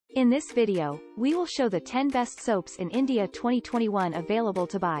In this video, we will show the 10 best soaps in India 2021 available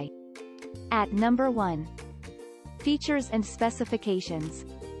to buy. At number 1. Features and specifications.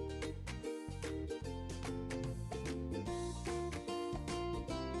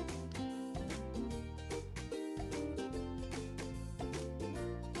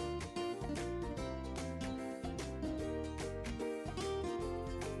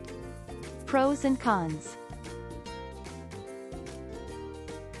 Pros and cons.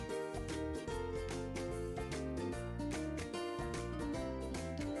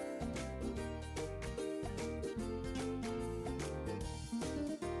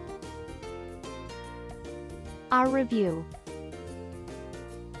 Our review.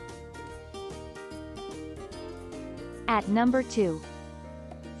 At number 2.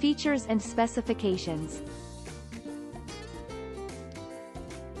 Features and specifications.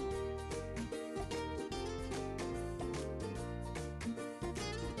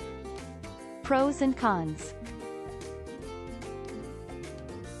 Pros and cons.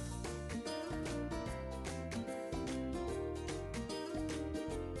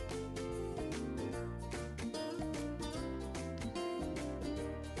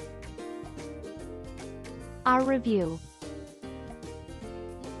 Our review.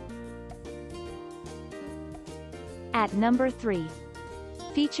 At number 3.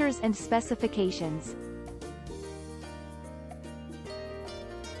 Features and specifications.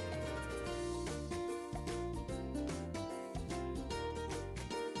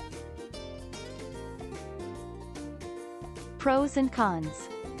 Pros and cons.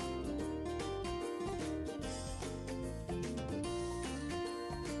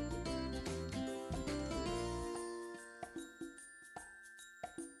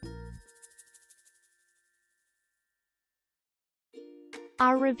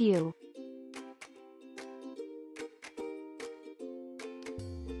 Our review.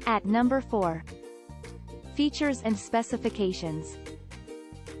 At number 4. Features and specifications.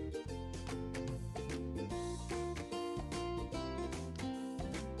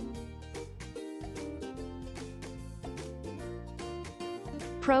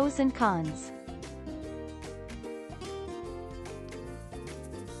 Pros and cons.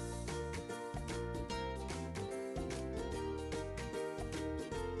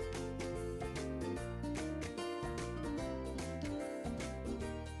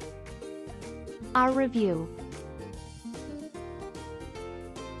 Our review.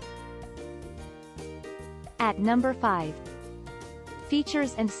 At number 5.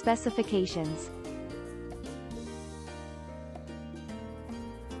 Features and specifications.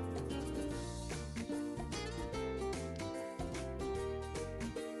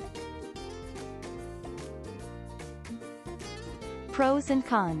 Pros and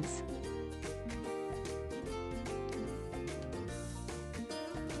cons.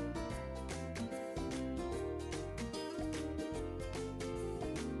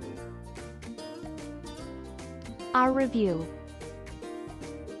 Our review.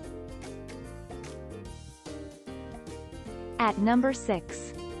 At number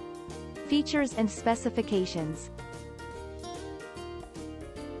 6. Features and specifications.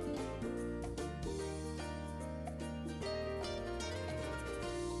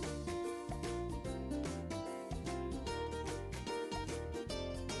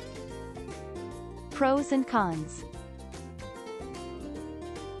 Pros and cons.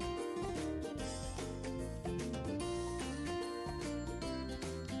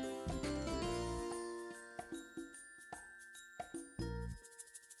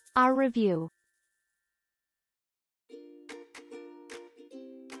 Our review.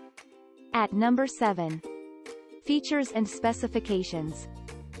 At number 7. Features and specifications.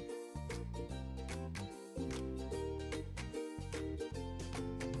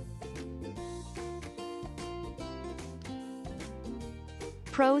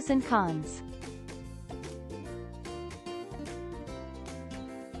 Pros and cons.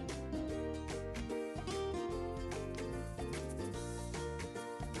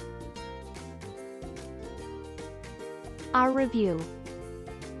 Our review.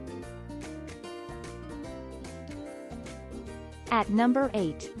 At number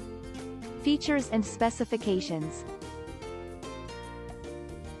 8. Features and specifications.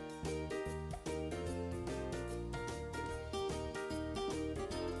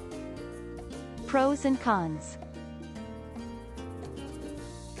 Pros and cons.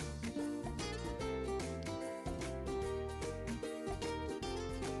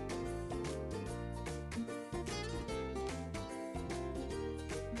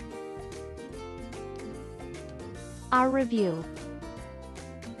 Our review.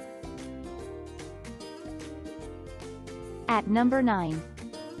 At number 9.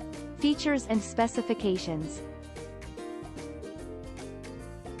 Features and specifications.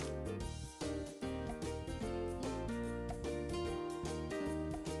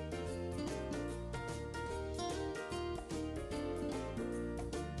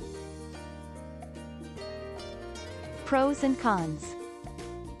 Pros and cons.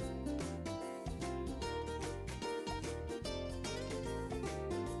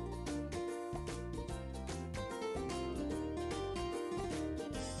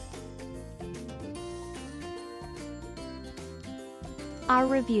 Our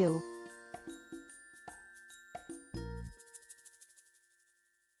review.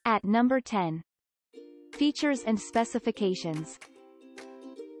 At number 10. Features and specifications.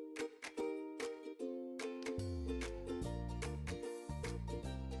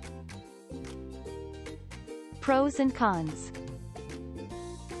 Pros and cons.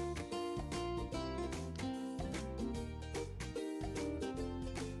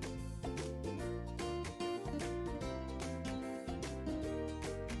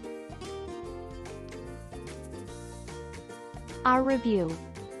 Our review.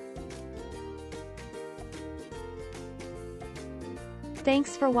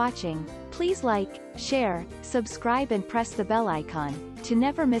 Thanks for watching. Please like, share, subscribe and press the bell icon to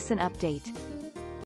never miss an update.